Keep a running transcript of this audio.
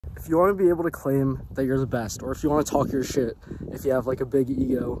if you want to be able to claim that you're the best, or if you want to talk your shit, if you have like a big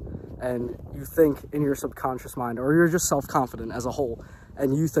ego and you think in your subconscious mind, or you're just self-confident as a whole,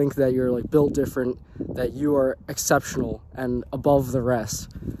 and you think that you're like built different, that you are exceptional and above the rest,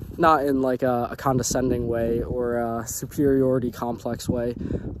 not in like a condescending way or a superiority complex way,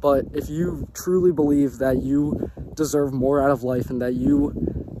 but if you truly believe that you deserve more out of life and that you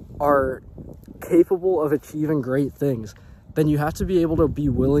are capable of achieving great things, then you have to be able to be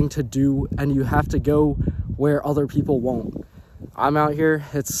willing to do, and you have to go where other people won't. I'm out here,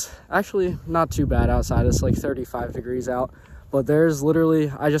 it's actually not too bad outside, it's like 35 degrees out, but there's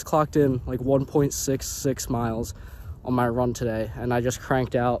literally, I just clocked in like 1.66 miles on my run today, and I just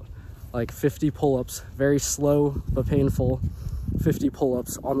cranked out like 50 pull-ups, very slow but painful 50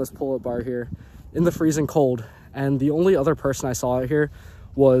 pull-ups on this pull-up bar here in the freezing cold. And the only other person I saw out here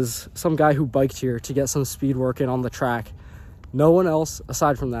was some guy who biked here to get some speed work in on the track. No one else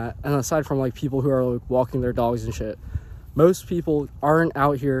aside from that, and aside from like people who are like walking their dogs and shit. Most people aren't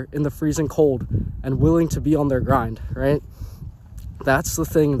out here in the freezing cold and willing to be on their grind, right? That's the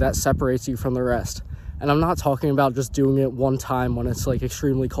thing that separates you from the rest. And I'm not talking about just doing it one time when it's like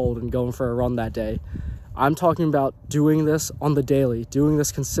extremely cold and going for a run that day. I'm talking about doing this on the daily, doing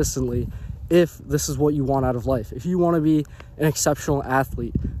this consistently, if this is what you want out of life. If you want to be an exceptional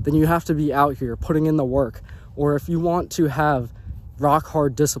athlete, then you have to be out here putting in the work. Or if you want to have rock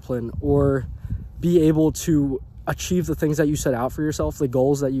hard discipline, or be able to achieve the things that you set out for yourself, the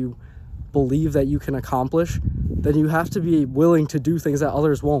goals that you believe that you can accomplish, then you have to be willing to do things that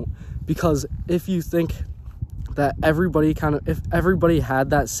others won't. Because if you think that if everybody had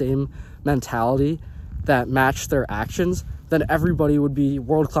that same mentality that matched their actions, then everybody would be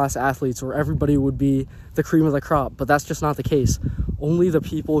world-class athletes, or everybody would be the cream of the crop. But that's just not the case. Only the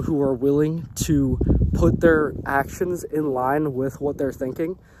people who are willing to put their actions in line with what they're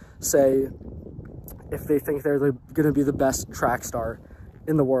thinking, say, if they think they're going to be the best track star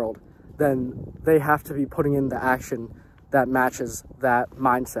in the world, then they have to be putting in the action that matches that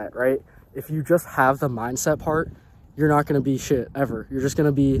mindset, right? If you just have the mindset part, you're not going to be shit ever. You're just going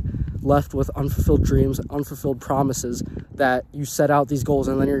to be left with unfulfilled dreams, unfulfilled promises that you set out these goals,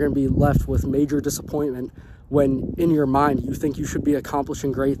 and then you're going to be left with major disappointment when in your mind you think you should be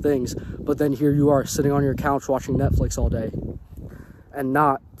accomplishing great things, but then here you are sitting on your couch watching Netflix all day and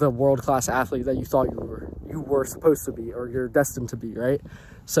not the world-class athlete that you thought you were supposed to be, or you're destined to be, right?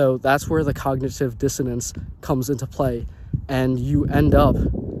 So that's where the cognitive dissonance comes into play, and you end up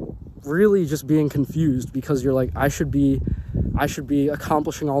really just being confused because you're like, I should be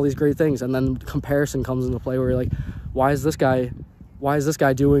accomplishing all these great things, and then comparison comes into play where you're like, why is this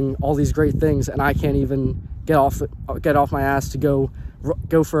guy doing all these great things and I can't even get off my ass to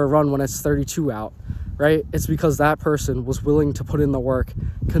go for a run when it's 32 out, right? It's because that person was willing to put in the work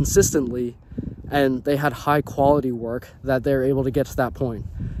consistently, and they had high quality work that they're able to get to that point.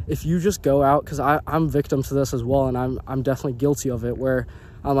 If you just go out, because I'm victim to this as well, and I'm definitely guilty of it, where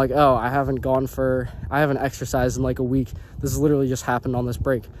I'm like, oh, I haven't exercised in like a week. This literally just happened on this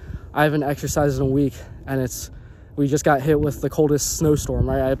break. I haven't exercised in a week, and we just got hit with the coldest snowstorm,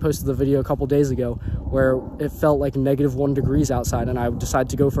 right? I posted the video a couple days ago where it felt like -1 degrees outside, and I decided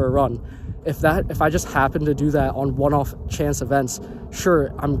to go for a run. If I just happen to do that on one-off chance events,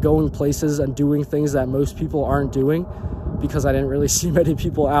 sure, I'm going places and doing things that most people aren't doing, because I didn't really see many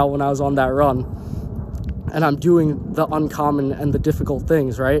people out when I was on that run. And I'm doing the uncommon and the difficult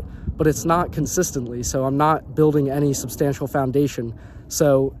things, right? But it's not consistently, so I'm not building any substantial foundation.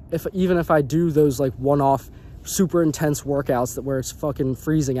 So even if I do those like one-off super intense workouts where it's fucking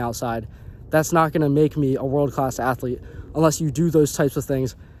freezing outside, that's not going to make me a world-class athlete unless you do those types of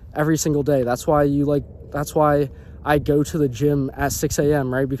things every single day. That's why I go to the gym at 6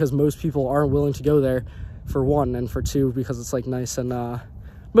 a.m., right? Because most people aren't willing to go there, for one, and for two, because it's like nice and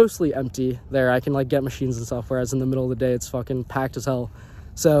mostly empty there. I can like get machines and stuff, whereas in the middle of the day it's fucking packed as hell.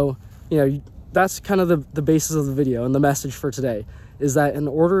 So, you know, that's kind of the basis of the video, and the message for today is that in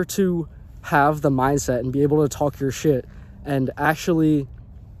order to have the mindset and be able to talk your shit and actually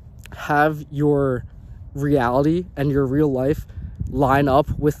have your reality and your real life line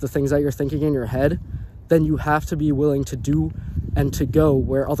up with the things that you're thinking in your head, then you have to be willing to do and to go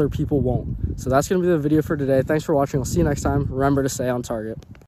where other people won't. So that's going to be the video for today. Thanks for watching. I'll see you next time. Remember to stay on target.